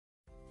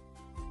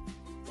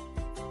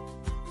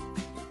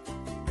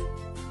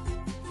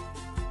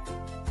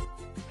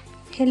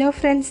Hello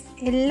friends,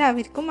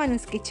 എല്ലാവർക്കും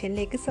മനൂസ്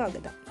കിച്ചണിലേക്ക്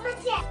സ്വാഗതം.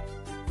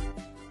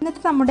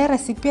 ഇന്നത്തെ നമ്മുടെ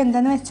റെസിപ്പി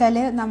എന്താണെന്ന് വെച്ചാൽ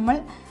നമ്മൾ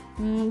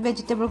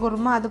വെജിറ്റബിൾ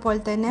കുറുമ,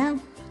 അതുപോലെ തന്നെ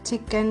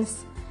ചിക്കൻസ്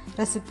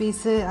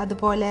റെസിപ്പീസ്,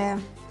 അതുപോലെ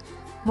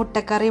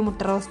മുട്ടക്കറി,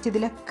 മുട്ട റോസ്റ്റ്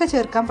ഇതിലൊക്കെ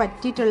ചേർക്കാൻ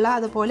പറ്റിയിട്ടുള്ള,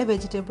 അതുപോലെ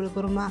വെജിറ്റബിൾ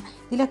കുറുമ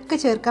ഇതിലൊക്കെ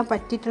ചേർക്കാൻ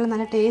പറ്റിയിട്ടുള്ള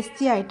നല്ല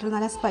ടേസ്റ്റി ആയിട്ടുള്ള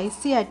നല്ല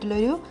സ്പൈസി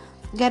ആയിട്ടുള്ളൊരു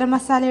ഗരം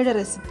മസാലയുടെ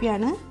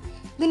റെസിപ്പിയാണ്.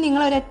 ഇത്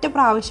നിങ്ങൾ ഒരൊറ്റ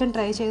പ്രാവശ്യം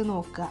ട്രൈ ചെയ്ത്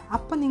നോക്കുക.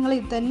 അപ്പോൾ നിങ്ങൾ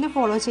ഇത് തന്നെ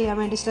ഫോളോ ചെയ്യാൻ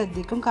വേണ്ടി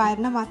ശ്രദ്ധിക്കും.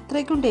 കാരണം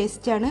അത്രയ്ക്കും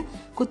ടേസ്റ്റിയാണ്.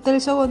 കുത്തൽ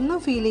ചുവ ഒന്നും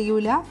ഫീൽ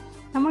ചെയ്യൂല.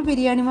 നമ്മൾ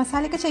ബിരിയാണി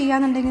മസാലയൊക്കെ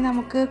ചെയ്യാന്നുണ്ടെങ്കിൽ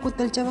നമുക്ക്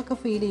കുത്തൽ ചുവൊക്കെ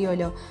ഫീൽ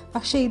ചെയ്യുമല്ലോ.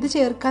 പക്ഷേ ഇത്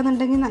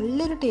ചേർക്കാന്നുണ്ടെങ്കിൽ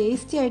നല്ലൊരു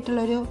ടേസ്റ്റി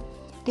ആയിട്ടുള്ളൊരു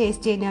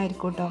ടേസ്റ്റ്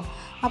തന്നെയായിരിക്കും കേട്ടോ.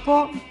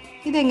 അപ്പോൾ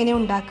ഇതെങ്ങനെയാണ്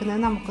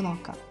ഉണ്ടാക്കുന്നത് നമുക്ക്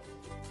നോക്കാം.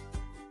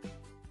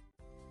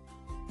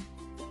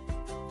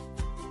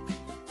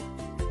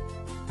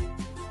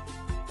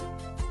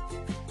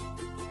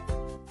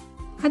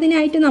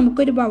 അതിനായിട്ട്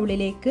നമുക്കൊരു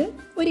ബൗളിലേക്ക്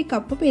 1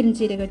 കപ്പ്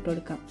പെരിഞ്ജീരകം ഇട്ട്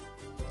കൊടുക്കാം.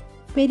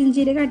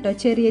 പെരിഞ്ജീരകം കേട്ടോ,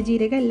 ചെറിയ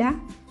ജീരകമല്ല.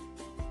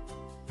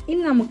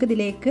 ഇനി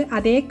നമുക്കിതിലേക്ക്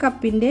അതേ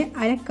കപ്പിൻ്റെ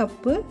 1/2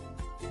 കപ്പ്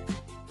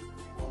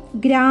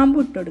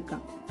ഗ്രാമ്പു ഇട്ട്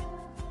കൊടുക്കാം.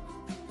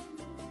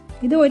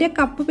 ഇത് 1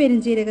 കപ്പ്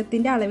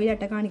പെരിഞ്ജീരകത്തിൻ്റെ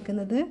അളവിലാട്ടോ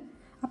കാണിക്കുന്നത്.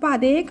 അപ്പോൾ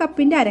അതേ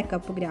കപ്പിൻ്റെ 1/2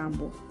 കപ്പ്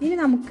ഗ്രാമ്പു. ഇനി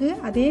നമുക്ക്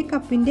അതേ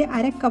കപ്പിൻ്റെ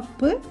 1/2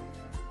 കപ്പ്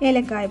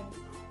ഏലക്കായ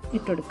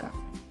ഇട്ട് കൊടുക്കാം.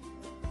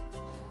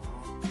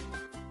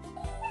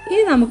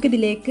 ഇനി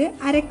നമുക്കിതിലേക്ക്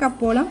 1/2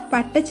 കപ്പോളം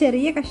പട്ട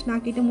ചെറിയ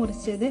കഷ്ണാക്കിയിട്ട്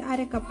മുറിച്ചത്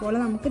 1/2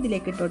 കപ്പോളം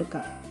നമുക്കിതിലേക്ക് ഇട്ട്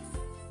കൊടുക്കാം.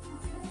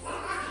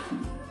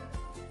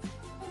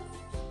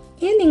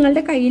 ഇനി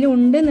നിങ്ങളുടെ കയ്യിൽ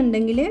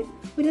ഉണ്ടെന്നുണ്ടെങ്കിൽ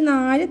ഒരു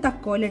 4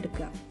 തക്കോലം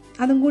എടുക്കുക.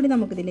 അതും കൂടി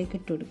നമുക്കിതിലേക്ക്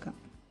ഇട്ട് കൊടുക്കാം.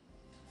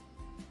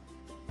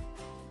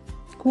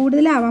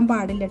 കൂടുതലാവാൻ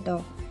പാടില്ല കേട്ടോ.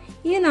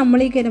 ഇനി നമ്മൾ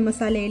ഈ ഗരം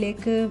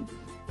മസാലയിലേക്ക്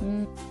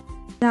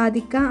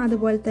ജാതിക്ക,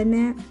 അതുപോലെ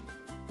തന്നെ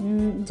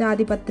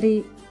ജാതിപത്രി,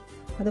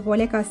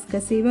 അതുപോലെ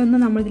കസ്കസ് ഇവയൊന്നും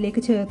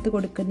നമ്മളിതിലേക്ക് ചേർത്ത്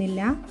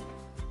കൊടുക്കുന്നില്ല.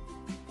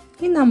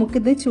 ഇനി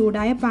നമുക്കിത്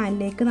ചൂടായ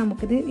പാനിലേക്ക്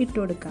നമുക്കിത് ഇട്ട്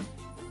കൊടുക്കാം.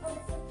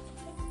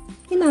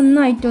 ഇനി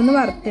നന്നായിട്ടൊന്ന്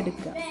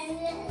വറുത്തെടുക്കുക.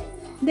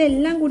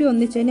 ഇതെല്ലാം കൂടി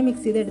ഒന്നിച്ച് തന്നെ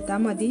മിക്സ് ചെയ്തെടുത്താൽ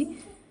മതി.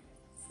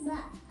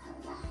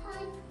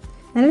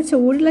 നല്ല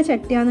ചൂടുള്ള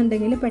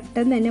ചട്ടിയാണെന്നുണ്ടെങ്കിൽ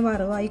പെട്ടെന്ന് തന്നെ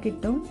വറവായി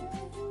കിട്ടും.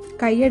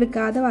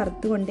 കൈയെടുക്കാതെ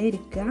വറുത്ത് കൊണ്ടേ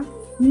ഇരിക്കുക.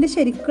 ഇതിൻ്റെ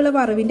ശരിക്കുള്ള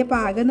വറവിൻ്റെ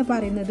പാകം എന്ന്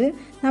പറയുന്നത്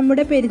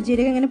നമ്മുടെ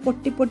പെരിഞ്ജീരകം ഇങ്ങനെ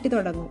പൊട്ടി പൊട്ടി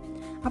തുടങ്ങും.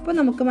 അപ്പോൾ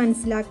നമുക്ക്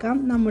മനസ്സിലാക്കാം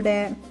നമ്മുടെ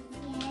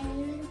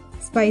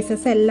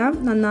സ്പൈസസ് എല്ലാം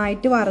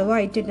നന്നായിട്ട്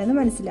വറവായിട്ടുണ്ടെന്ന്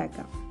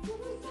മനസ്സിലാക്കാം.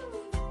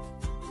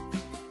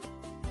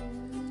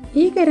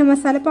 ഈ ഗരം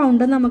മസാല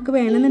പൗഡർ നമുക്ക്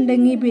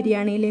വേണമെന്നുണ്ടെങ്കിൽ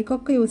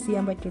ബിരിയാണിയിലേക്കൊക്കെ യൂസ്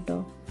ചെയ്യാൻ പറ്റും കേട്ടോ.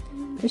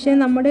 പക്ഷേ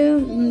നമ്മുടെ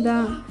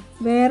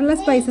വേറെയുള്ള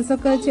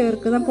സ്പൈസസൊക്കെ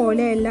ചേർക്കുന്ന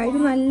പോലെയല്ല, ഇത്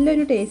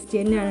നല്ലൊരു ടേസ്റ്റ്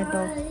തന്നെയാണ്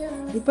കേട്ടോ.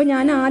 ഇപ്പോൾ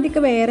ഞാൻ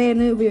ആദ്യമൊക്കെ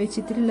വേറെയാണ്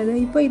ഉപയോഗിച്ചിട്ടുള്ളത്.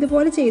 ഇപ്പോൾ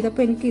ഇതുപോലെ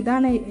ചെയ്തപ്പോൾ എനിക്ക്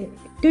ഇതാണ്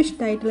ഏറ്റവും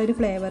ഇഷ്ടമായിട്ടുള്ളൊരു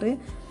ഫ്ലേവർ.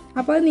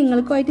 അപ്പോൾ അത്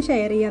നിങ്ങൾക്കുമായിട്ട്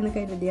ഷെയർ ചെയ്യാമെന്ന്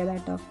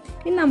കരുതിയതാട്ടോ.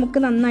 ഇനി നമുക്ക്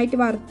നന്നായിട്ട്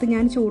വറുത്ത്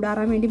ഞാൻ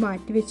ചൂടാറാൻ വേണ്ടി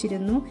മാറ്റി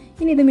വെച്ചിരുന്നു.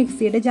 ഇനി ഇത്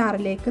മിക്സിയുടെ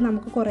ജാറിലേക്ക്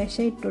നമുക്ക്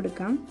കുറേശ്ശെ ഇട്ട്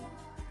കൊടുക്കാം.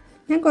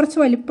 ഞാൻ കുറച്ച്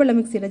വലിപ്പമുള്ള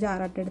മിക്സിയുടെ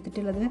ജാറാട്ട്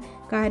എടുത്തിട്ടുള്ളത്.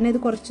 കാരണം ഇത്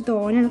കുറച്ച്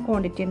തോനെ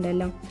ക്വാണ്ടിറ്റി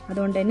ഉണ്ടല്ലോ,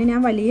 അതുകൊണ്ട് തന്നെ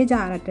ഞാൻ വലിയ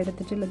ജാറാട്ട്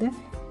എടുത്തിട്ടുള്ളത്.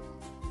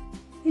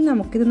 ഇനി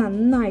നമുക്കിത്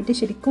നന്നായിട്ട്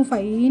ശരിക്കും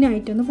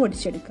ഫൈനായിട്ടൊന്ന്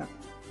പൊടിച്ചെടുക്കാം.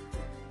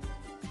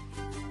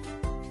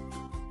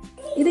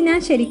 ഇത് ഞാൻ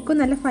ശരിക്കും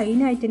നല്ല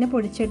ഫൈനായിട്ട് തന്നെ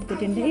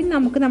പൊടിച്ചെടുത്തിട്ടുണ്ട്. ഇനി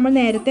നമുക്ക് നമ്മൾ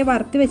നേരത്തെ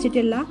വറുത്ത്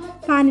വെച്ചിട്ടുള്ള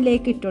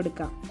പാനിലേക്ക് ഇട്ട്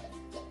കൊടുക്കാം.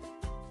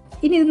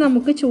 ഇനി ഇത്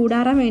നമുക്ക്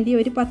ചൂടാറാൻ വേണ്ടി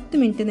ഒരു 10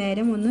 മിനിറ്റ്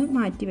നേരം ഒന്ന്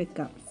മാറ്റി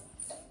വെക്കാം.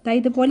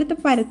 ഇതുപോലത്തെ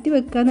പരത്തി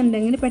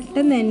വെക്കുകയെന്നുണ്ടെങ്കിൽ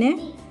പെട്ടെന്ന് തന്നെ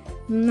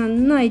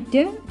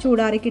നന്നായിട്ട്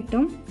ചൂടാറി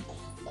കിട്ടും.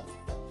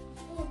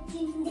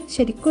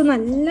 ശരിക്കും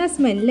നല്ല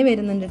സ്മെല്ല്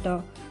വരുന്നുണ്ട് കേട്ടോ.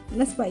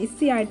 നല്ല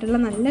സ്പൈസി ആയിട്ടുള്ള,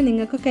 നല്ല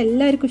നിങ്ങൾക്കൊക്കെ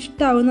എല്ലാവർക്കും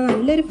ഇഷ്ടമാവുന്ന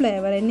നല്ലൊരു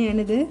ഫ്ലേവർ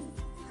തന്നെയാണിത്.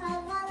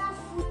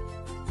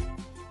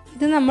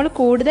 ഇത് നമ്മൾ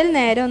കൂടുതൽ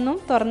നേരമൊന്നും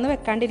തുറന്ന്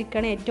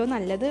വെക്കാണ്ടിരിക്കുകയാണ് ഏറ്റവും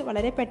നല്ലത്.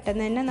 വളരെ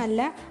പെട്ടെന്ന് തന്നെ നല്ല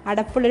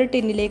അടപ്പുള്ളൊരു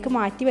ടിന്നിലേക്ക്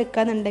മാറ്റി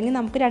വെക്കുകയെന്നുണ്ടെങ്കിൽ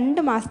നമുക്ക്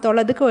 2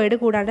 മാസത്തോളം അത് കേട്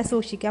കൂടാണ്ട്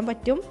സൂക്ഷിക്കാൻ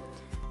പറ്റും.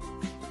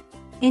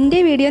 എൻ്റെ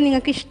വീഡിയോ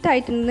നിങ്ങൾക്ക്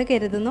ഇഷ്ടമായിട്ടുണ്ടെന്ന്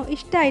കരുതുന്നു.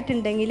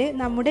 ഇഷ്ടമായിട്ടുണ്ടെങ്കിൽ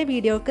നമ്മുടെ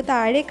വീഡിയോക്ക്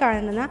താഴെ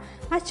കാണുന്ന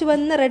ആ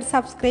ചുവന്ന റെഡ്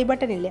സബ്സ്ക്രൈബ്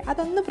ബട്ടൺ ഇല്ലേ,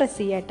 അതൊന്ന് പ്രസ്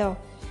ചെയ്യുക കേട്ടോ.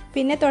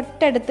 പിന്നെ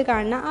തൊട്ടടുത്ത്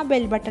കാണുന്ന ആ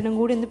ബെൽ ബട്ടണും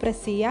കൂടി ഒന്ന്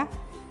പ്രസ്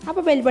ചെയ്യുക.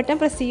 അപ്പോൾ ബെൽ ബട്ടൺ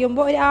പ്രസ്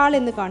ചെയ്യുമ്പോൾ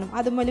ഒരാളെന്ന് കാണും.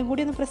 അതുമൂലം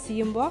കൂടി ഒന്ന് പ്രസ്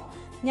ചെയ്യുമ്പോൾ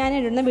ഞാൻ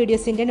ഇടുന്ന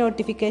വീഡിയോസിൻ്റെ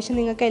നോട്ടിഫിക്കേഷൻ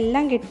നിങ്ങൾക്ക്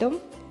എല്ലാം കിട്ടും.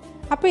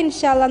 അപ്പോൾ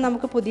ഇൻഷാ അല്ലാഹ്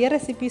നമുക്ക് പുതിയ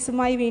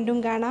റെസിപ്പീസുമായി വീണ്ടും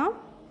കാണാം.